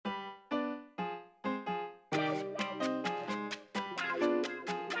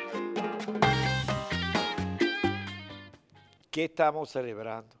¿Qué estamos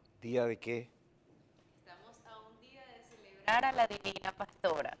celebrando? ¿Día de qué? Estamos a un día de celebrar a la Divina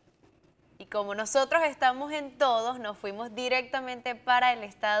Pastora. Y como nosotros estamos en todos, nos fuimos directamente para el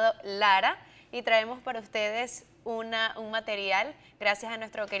estado Lara y traemos para ustedes un material gracias a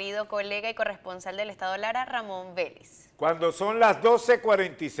nuestro querido colega y corresponsal del estado Lara, Ramón Vélez. Cuando son las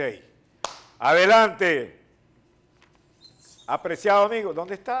 12:46. Adelante. Apreciado amigo,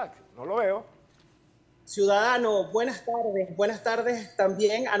 ¿dónde está? No lo veo. Ciudadano, buenas tardes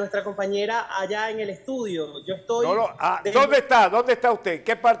también a nuestra compañera allá en el estudio. Yo estoy ¿Dónde está? ¿Dónde está usted?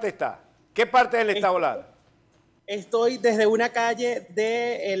 ¿Qué parte está? ¿Qué parte del estado Lara? Estoy desde una calle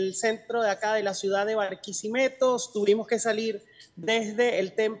del centro de acá de la ciudad de Barquisimeto. Tuvimos que salir desde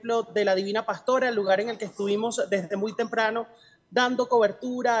el templo de la Divina Pastora, el lugar en el que estuvimos desde muy temprano dando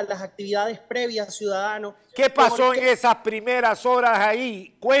cobertura a las actividades previas, ciudadano. ¿Qué pasó en esas primeras horas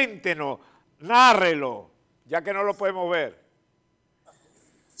ahí? Cuéntenos, nárrelo, ya que no lo podemos ver.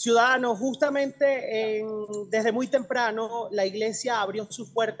 Ciudadanos, justamente desde muy temprano la iglesia abrió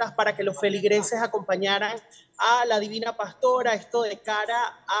sus puertas para que los feligreses acompañaran a la Divina Pastora, esto de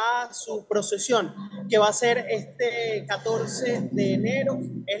cara a su procesión, que va a ser este 14 de enero,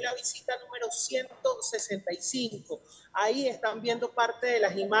 es la visita número 165. Ahí están viendo parte de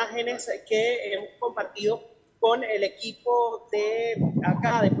las imágenes que hemos compartido con el equipo de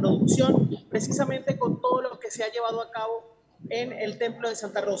acá de producción, precisamente con todo lo que se ha llevado a cabo en el templo de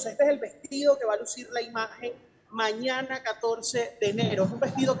Santa Rosa. Este es el vestido que va a lucir la imagen mañana 14 de enero. Es un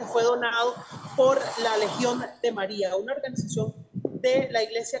vestido que fue donado por la Legión de María, una organización de la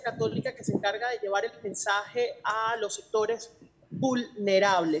Iglesia Católica que se encarga de llevar el mensaje a los sectores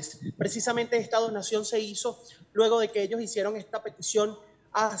vulnerables. Precisamente esta donación se hizo luego de que ellos hicieron esta petición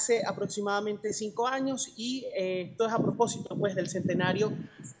hace aproximadamente 5 años y esto es a propósito pues del centenario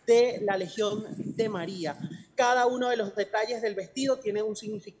de la Legión de María. Cada uno de los detalles del vestido tiene un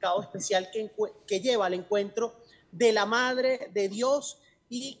significado especial que lleva al encuentro de la Madre de Dios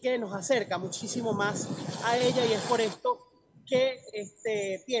y que nos acerca muchísimo más a ella, y es por esto que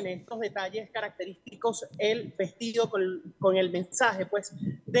tiene estos detalles característicos el vestido con el mensaje pues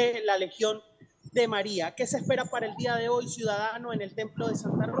de la Legión de María. ¿Qué se espera para el día de hoy, ciudadano, en el templo de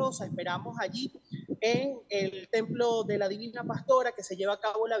Santa Rosa? Esperamos allí en el templo de la Divina Pastora que se lleva a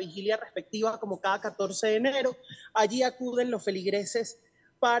cabo la vigilia respectiva como cada 14 de enero. Allí acuden los feligreses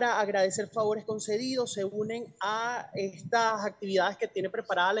para agradecer favores concedidos, se unen a estas actividades que tiene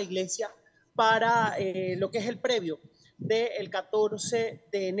preparada la iglesia para lo que es el previo del 14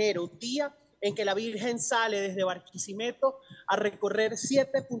 de enero, día en que la Virgen sale desde Barquisimeto a recorrer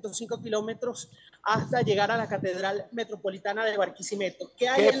 7.5 kilómetros hasta llegar a la Catedral Metropolitana de Barquisimeto. ¿Qué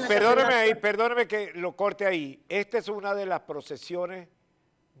hay en la catedral? Perdóneme que lo corte ahí. Esta es una de las procesiones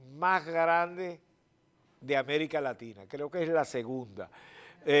más grandes de América Latina. Creo que es la segunda.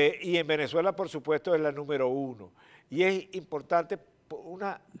 Y en Venezuela, por supuesto, es la número 1. Y es importante,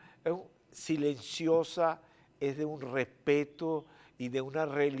 es silenciosa, es de un respeto y de una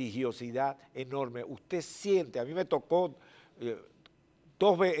religiosidad enorme. Usted siente, a mí me tocó en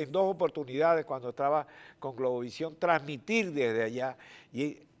dos oportunidades cuando estaba con Globovisión transmitir desde allá,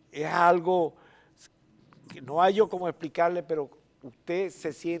 y es algo que no hay yo cómo explicarle, pero usted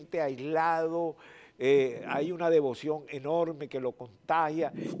se siente aislado, hay una devoción enorme que lo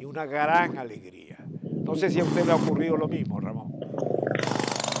contagia y una gran alegría. No sé si a usted le ha ocurrido lo mismo, Ramón.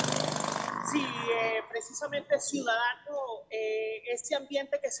 Sí, precisamente ciudadano, ese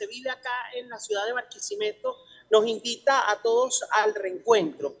ambiente que se vive acá en la ciudad de Barquisimeto nos invita a todos al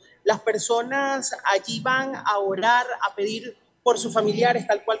reencuentro. Las personas allí van a orar, a pedir por sus familiares,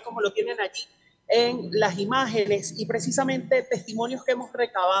 tal cual como lo tienen allí en las imágenes, y precisamente testimonios que hemos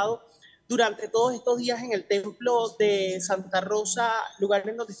recabado durante todos estos días en el templo de Santa Rosa, lugar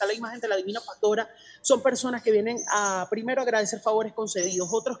en donde está la imagen de la Divina Pastora, son personas que vienen a primero agradecer favores concedidos,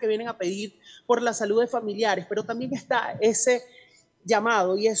 otros que vienen a pedir por la salud de familiares, pero también está ese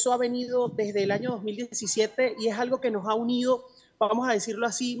llamado, y eso ha venido desde el año 2017 y es algo que nos ha unido, vamos a decirlo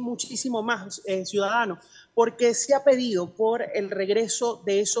así, muchísimo más, ciudadanos, porque se ha pedido por el regreso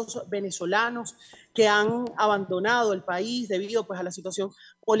de esos venezolanos que han abandonado el país debido pues a la situación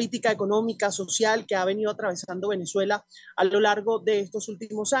política, económica, social que ha venido atravesando Venezuela a lo largo de estos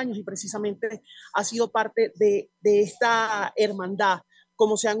últimos años, y precisamente ha sido parte de esta hermandad,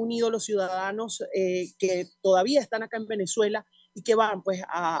 cómo se han unido los ciudadanos que todavía están acá en Venezuela y que van pues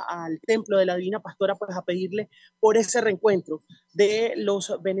al templo de la Divina Pastora pues a pedirle por ese reencuentro de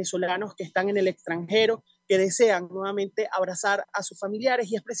los venezolanos que están en el extranjero, que desean nuevamente abrazar a sus familiares,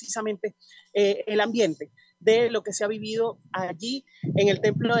 y es precisamente el ambiente de lo que se ha vivido allí en el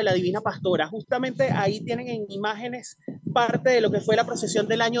Templo de la Divina Pastora. Justamente ahí tienen en imágenes parte de lo que fue la procesión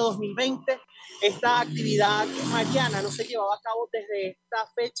del año 2020. Esta actividad mariana no se llevaba a cabo desde esta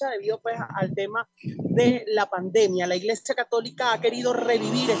fecha debido pues al tema de la pandemia. La Iglesia Católica ha querido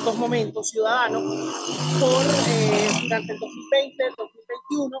revivir estos momentos ciudadanos durante el 2020, el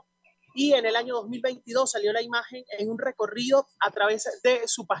 2021, y en el año 2022 salió la imagen en un recorrido a través de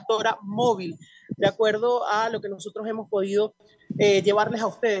su pastora móvil, de acuerdo a lo que nosotros hemos podido llevarles a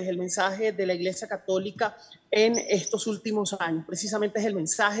ustedes. El mensaje de la Iglesia Católica en estos últimos años precisamente es el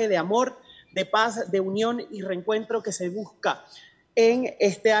mensaje de amor, de paz, de unión y reencuentro que se busca en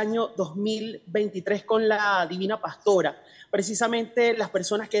este año 2023 con la Divina Pastora. Precisamente las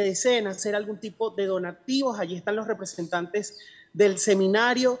personas que deseen hacer algún tipo de donativos, allí están los representantes del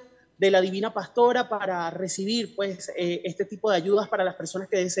seminario de la Divina Pastora para recibir pues este tipo de ayudas para las personas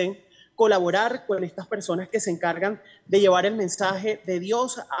que deseen colaborar con estas personas que se encargan de llevar el mensaje de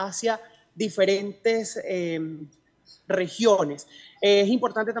Dios hacia diferentes regiones. Es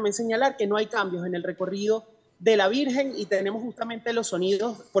importante también señalar que no hay cambios en el recorrido de la Virgen, y tenemos justamente los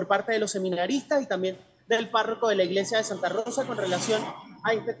sonidos por parte de los seminaristas y también del párroco de la iglesia de Santa Rosa con relación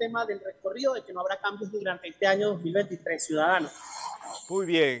a este tema del recorrido, de que no habrá cambios durante este año 2023, ciudadanos. Muy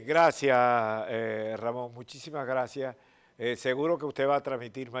bien, gracias Ramón, muchísimas gracias. Seguro que usted va a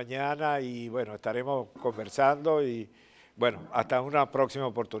transmitir mañana y bueno, estaremos conversando y bueno, hasta una próxima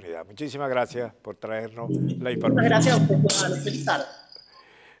oportunidad. Muchísimas gracias por traernos la información. Muchas gracias a usted, ciudadanos. Feliz tarde.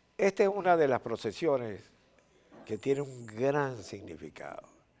 Esta es una de las procesiones que tiene un gran significado.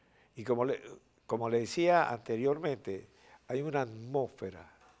 Y como le decía anteriormente, hay una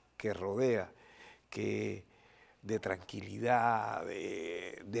atmósfera que rodea, de tranquilidad,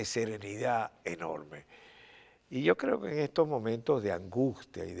 de serenidad enorme. Y yo creo que en estos momentos de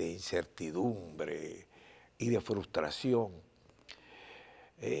angustia y de incertidumbre y de frustración,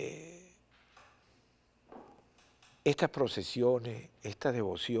 estas procesiones, estas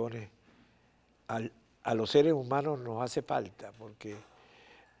devociones, a los seres humanos nos hace falta, porque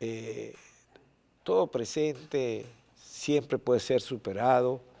todo presente siempre puede ser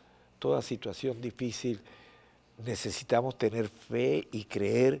superado, toda situación difícil necesitamos tener fe y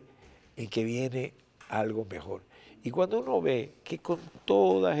creer en que viene algo mejor. Y cuando uno ve que con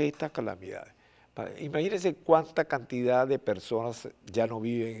todas estas calamidades, imagínense cuánta cantidad de personas ya no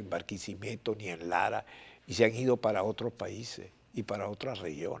viven en Barquisimeto ni en Lara y se han ido para otros países y para otras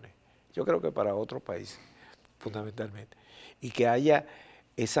regiones. Yo creo que para otros países, fundamentalmente. Y que haya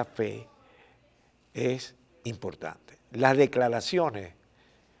esa fe es importante. Las declaraciones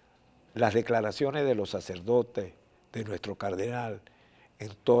de los sacerdotes, de nuestro cardenal,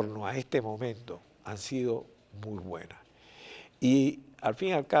 en torno a este momento han sido muy buenas. Y al fin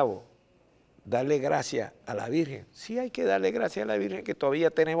y al cabo, darle gracias a la Virgen. Sí hay que darle gracias a la Virgen que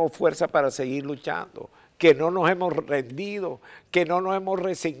todavía tenemos fuerza para seguir luchando, que no nos hemos rendido, que no nos hemos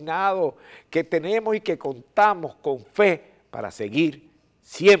resignado, que tenemos y que contamos con fe para seguir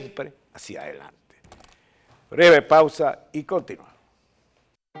siempre hacia adelante. Breve pausa y continuamos.